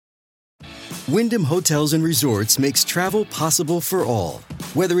Wyndham Hotels and Resorts makes travel possible for all.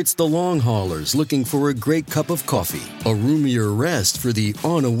 Whether it's the long haulers looking for a great cup of coffee, a roomier rest for the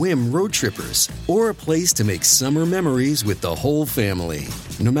on-a-whim road trippers, or a place to make summer memories with the whole family.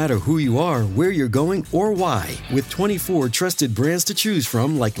 No matter who you are, where you're going, or why, with 24 trusted brands to choose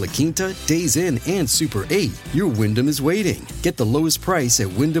from like La Quinta, Days Inn, and Super 8, your Wyndham is waiting. Get the lowest price at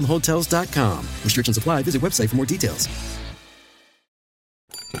WyndhamHotels.com. Restrictions apply. Visit website for more details.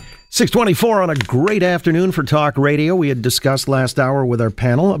 6:24 on a great afternoon for Talk Radio. We had discussed last hour with our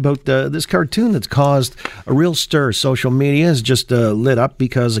panel about this cartoon that's caused a real stir. Social media has just lit up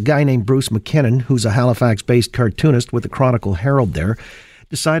because a guy named Bruce McKinnon, who's a Halifax-based cartoonist with the Chronicle Herald there,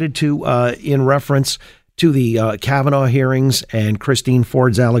 decided to, in reference to the Kavanaugh hearings and Christine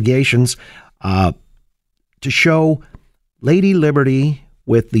Ford's allegations, to show Lady Liberty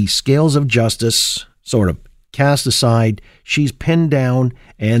with the scales of justice sort of cast aside. She's pinned down,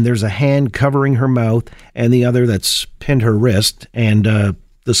 and there's a hand covering her mouth, and the other that's pinned her wrist. And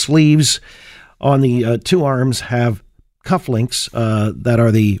the sleeves on the two arms have cufflinks that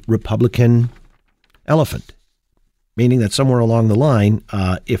are the Republican elephant, meaning that somewhere along the line,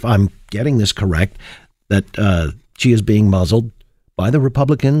 if I'm getting this correct, that she is being muzzled by the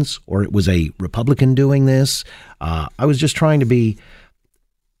Republicans, or it was a Republican doing this. I was just trying to be...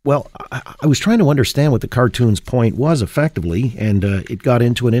 Well, I was trying to understand what the cartoon's point was effectively, and it got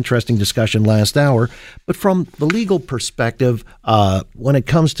into an interesting discussion last hour. But from the legal perspective, when it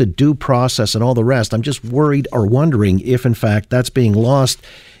comes to due process and all the rest, I'm just worried or wondering if, in fact, that's being lost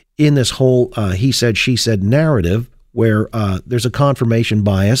in this whole he said, she said narrative, where there's a confirmation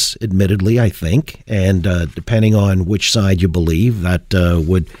bias, admittedly, I think, and depending on which side you believe, that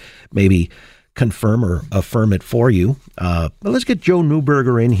would maybe confirm or affirm it for you. But let's get Joe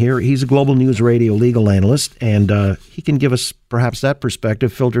Neuberger in here. He's a Global News Radio legal analyst, and he can give us perhaps that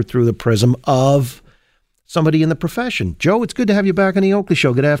perspective filtered through the prism of somebody in the profession. Joe, it's good to have you back on the Oakley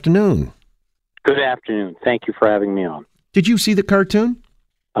Show. Good afternoon. Good afternoon. Thank you for having me on. Did you see the cartoon?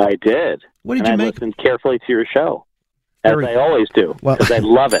 I did. What did you make? I listened carefully to your show, as I always do, because I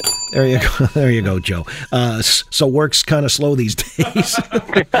love it. There you go. There you go, Joe. So work's kind of slow these days.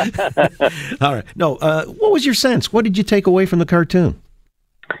 All right. No, what was your sense? What did you take away from the cartoon?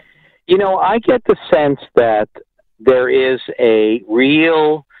 You know, I get the sense that there is a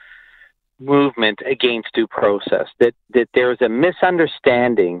real movement against due process, that there is a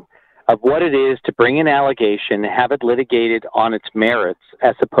misunderstanding of what it is to bring an allegation, have it litigated on its merits,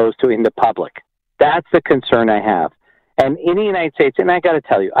 as opposed to in the public. That's the concern I have. And in the United States, and I got to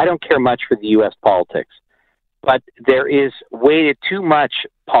tell you, I don't care much for the U.S. politics, but there is weighted too much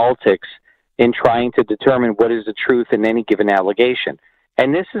politics in trying to determine what is the truth in any given allegation.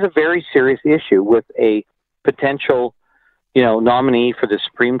 And this is a very serious issue with a potential, nominee for the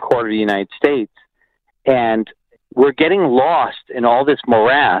Supreme Court of the United States. And we're getting lost in all this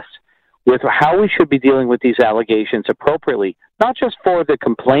morass with how we should be dealing with these allegations appropriately, not just for the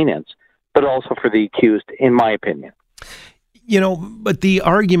complainants, but also for the accused, in my opinion. But the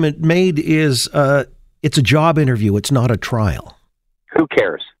argument made is it's a job interview. It's not a trial. Who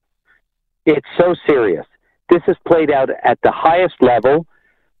cares? It's so serious. This is played out at the highest level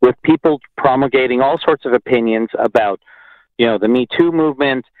with people promulgating all sorts of opinions about, the Me Too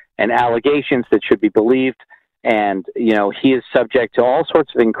movement and allegations that should be believed. And, he is subject to all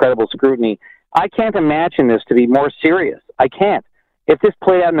sorts of incredible scrutiny. I can't imagine this to be more serious. I can't. If this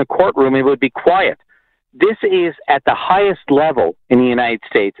played out in a courtroom, it would be quiet. This is at the highest level in the United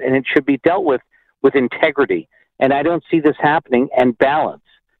States, and it should be dealt with integrity. And I don't see this happening, and balance.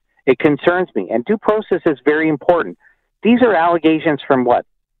 It concerns me. And due process is very important. These are allegations from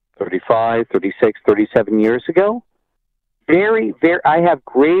 35, 36, 37 years ago? I have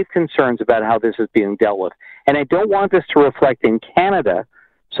grave concerns about how this is being dealt with. And I don't want this to reflect in Canada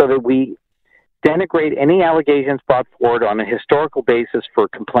so that we denigrate any allegations brought forward on a historical basis for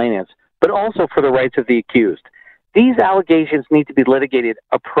complainants, but also for the rights of the accused. These allegations need to be litigated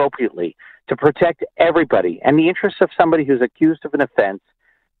appropriately to protect everybody and the interests of somebody who's accused of an offense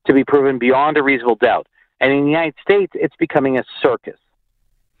to be proven beyond a reasonable doubt. And in the United States, it's becoming a circus.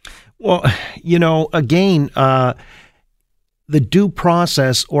 Well, again, the due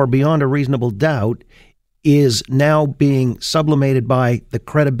process or beyond a reasonable doubt is now being sublimated by the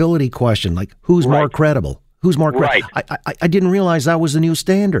credibility question, like who's more credible? Who's more credible? Right. I didn't realize that was the new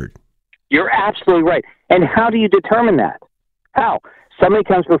standard. You're absolutely right. And how do you determine that? How? Somebody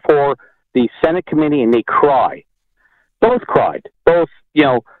comes before the Senate committee and they cry. Both cried.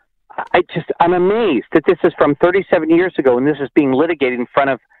 I'm amazed that this is from 37 years ago and this is being litigated in front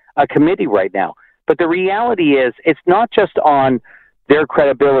of a committee right now. But the reality is it's not just on their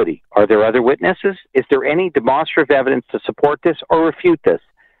credibility. Are there other witnesses? Is there any demonstrative evidence to support this or refute this?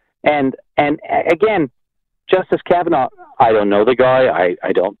 And again, Justice Kavanaugh, I don't know the guy.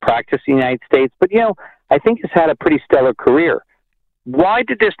 I don't practice in the United States, but, I think he's had a pretty stellar career. Why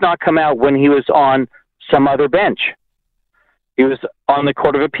did this not come out when he was on some other bench? He was on the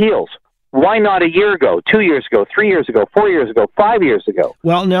Court of Appeals. Why not a year ago, 2 years ago, 3 years ago, 4 years ago, 5 years ago?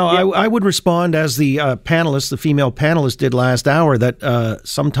 Well, no, I would respond as the female panelist did last hour, that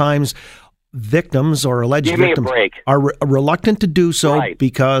sometimes victims or alleged victims are reluctant to do so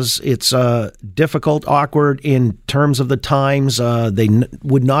because it's difficult, awkward in terms of the times. They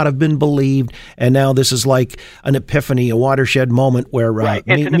would not have been believed. And now this is like an epiphany, a watershed moment where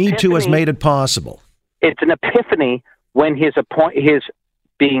Me Too has made it possible. It's an epiphany when his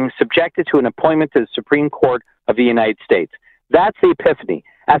being subjected to an appointment to the Supreme Court of the United States. That's the epiphany,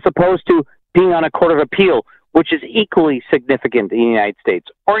 as opposed to being on a Court of Appeal, which is equally significant in the United States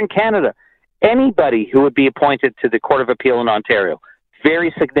or in Canada. Anybody who would be appointed to the Court of Appeal in Ontario,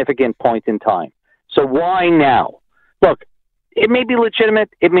 very significant point in time. So why now? Look, it may be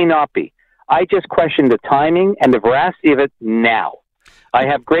legitimate, it may not be. I just question the timing and the veracity of it now. I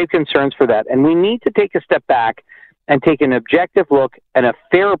have grave concerns for that, and we need to take a step back and take an objective look and a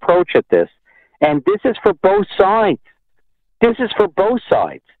fair approach at this. And this is for both sides. This is for both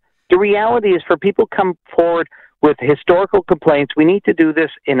sides. The reality is, for people come forward with historical complaints, we need to do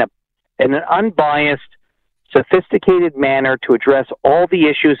this in an unbiased, sophisticated manner to address all the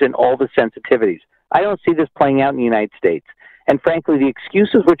issues and all the sensitivities. I don't see this playing out in the United States. And frankly, the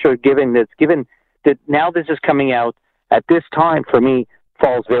excuses which are given that now this is coming out at this time, for me,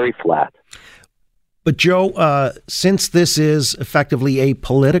 falls very flat. But Joe, since this is effectively a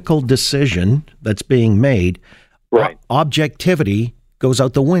political decision that's being made, objectivity goes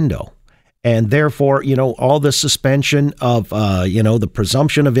out the window. And therefore, all the suspension of, the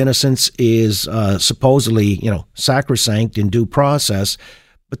presumption of innocence is supposedly, sacrosanct in due process.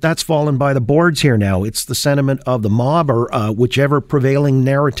 But that's fallen by the boards here now. It's the sentiment of the mob, or whichever prevailing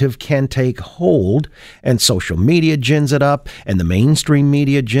narrative can take hold. And social media gins it up, and the mainstream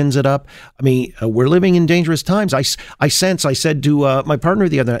media gins it up. I mean, we're living in dangerous times. I said to my partner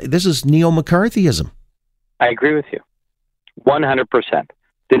the other night, this is neo-McCarthyism. I agree with you 100%.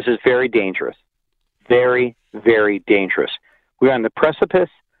 This is very dangerous. Very, very dangerous. We're on the precipice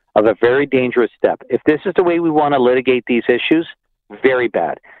of a very dangerous step. If this is the way we want to litigate these issues, very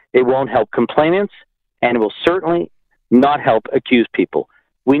bad. It won't help complainants, and it will certainly not help accused people.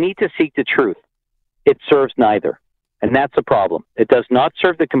 We need to seek the truth. It serves neither, and that's the problem. It does not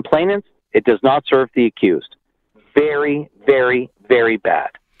serve the complainants. It does not serve the accused. Very, very, very bad.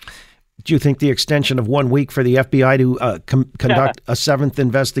 Do you think the extension of 1 week for the FBI to conduct a seventh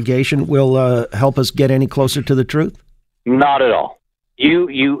investigation will help us get any closer to the truth? Not at all.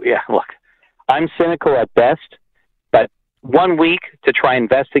 Look, I'm cynical at best, but 1 week to try and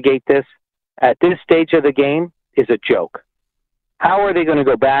investigate this at this stage of the game is a joke. How are they going to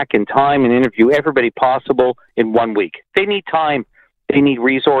go back in time and interview everybody possible in 1 week? They need time. They need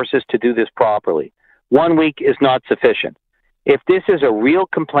resources to do this properly. 1 week is not sufficient. If this is a real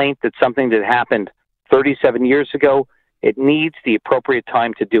complaint that's something that happened 37 years ago, it needs the appropriate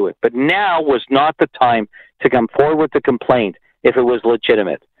time to do it. But now was not the time to come forward with the complaint if it was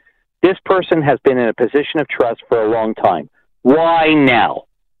legitimate. This person has been in a position of trust for a long time. Why now?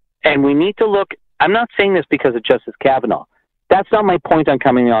 And we need to look, I'm not saying this because of Justice Kavanaugh. That's not my point on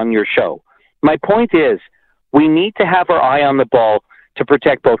coming on your show. My point is, we need to have our eye on the ball to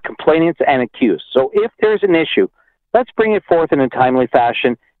protect both complainants and accused. So if there's an issue, let's bring it forth in a timely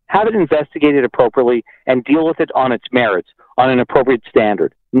fashion, have it investigated appropriately, and deal with it on its merits, on an appropriate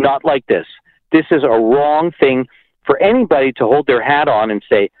standard. Not like this. This is a wrong thing for anybody to hold their hat on and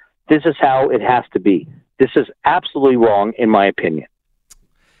say, this is how it has to be. This is absolutely wrong, in my opinion.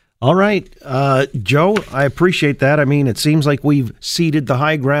 All right. Joe, I appreciate that. I mean, it seems like we've ceded the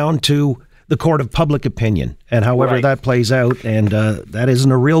high ground to the court of public opinion, and however that plays out, and that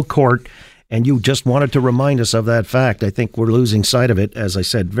isn't a real court. And you just wanted to remind us of that fact. I think we're losing sight of it. As I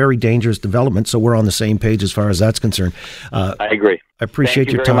said, very dangerous development, so we're on the same page as far as that's concerned. I agree. I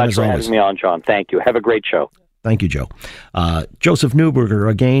appreciate your time as always. Thank you very much for having me on, John. Thank you. Have a great show. Thank you, Joe. Joseph Neuberger,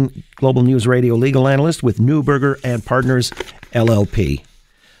 again, Global News Radio legal analyst with Neuberger and Partners, LLP.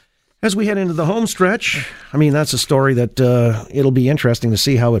 As we head into the home stretch, I mean, that's a story that it'll be interesting to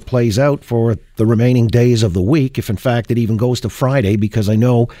see how it plays out for the remaining days of the week, if in fact it even goes to Friday, because I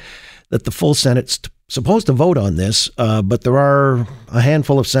know that the full Senate's supposed to vote on this, but there are a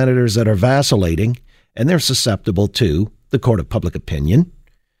handful of senators that are vacillating, and they're susceptible to the court of public opinion.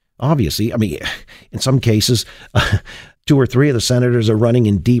 Obviously, I mean, in some cases, 2 or 3 of the senators are running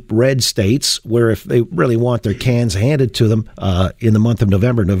in deep red states where if they really want their cans handed to them in the month of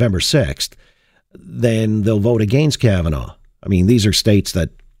November 6th, then they'll vote against Kavanaugh. I mean, these are states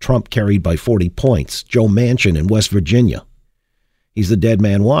that Trump carried by 40 points. Joe Manchin in West Virginia. He's the dead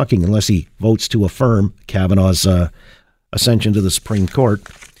man walking unless he votes to affirm Kavanaugh's ascension to the Supreme Court.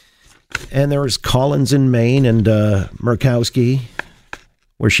 And there is Collins in Maine and Murkowski.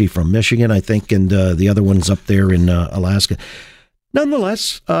 Where's she from? Michigan, I think, and the other one's up there in Alaska.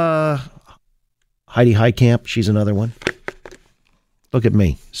 Nonetheless, Heidi Heitkamp, she's another one. Look at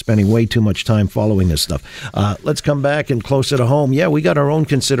me, spending way too much time following this stuff. Let's come back and closer to home. Yeah, we got our own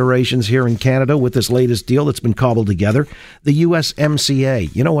considerations here in Canada with this latest deal that's been cobbled together. The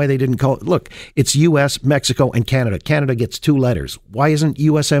USMCA. You know why they didn't call it? Look, it's U.S., Mexico, and Canada. Canada gets 2 letters. Why isn't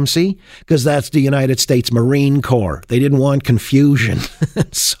USMC? Because that's the United States Marine Corps. They didn't want confusion.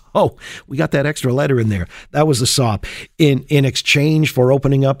 So we got that extra letter in there. That was the SOP. In exchange for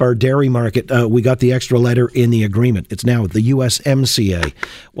opening up our dairy market, we got the extra letter in the agreement. It's now the USMCA.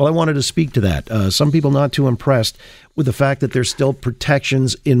 Well, I wanted to speak to that. Some people not too impressed with the fact that there's still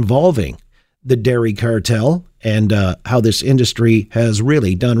protections involving the dairy cartel and how this industry has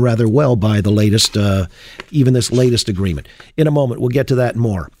really done rather well by the latest, even this latest agreement. In a moment, we'll get to that and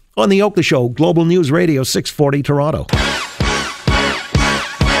more. On The Oakley Show, Global News Radio, 640 Toronto.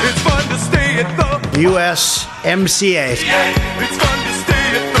 It's fun to stay at the USMCA. It's fun to stay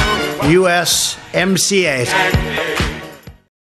at the USMCA.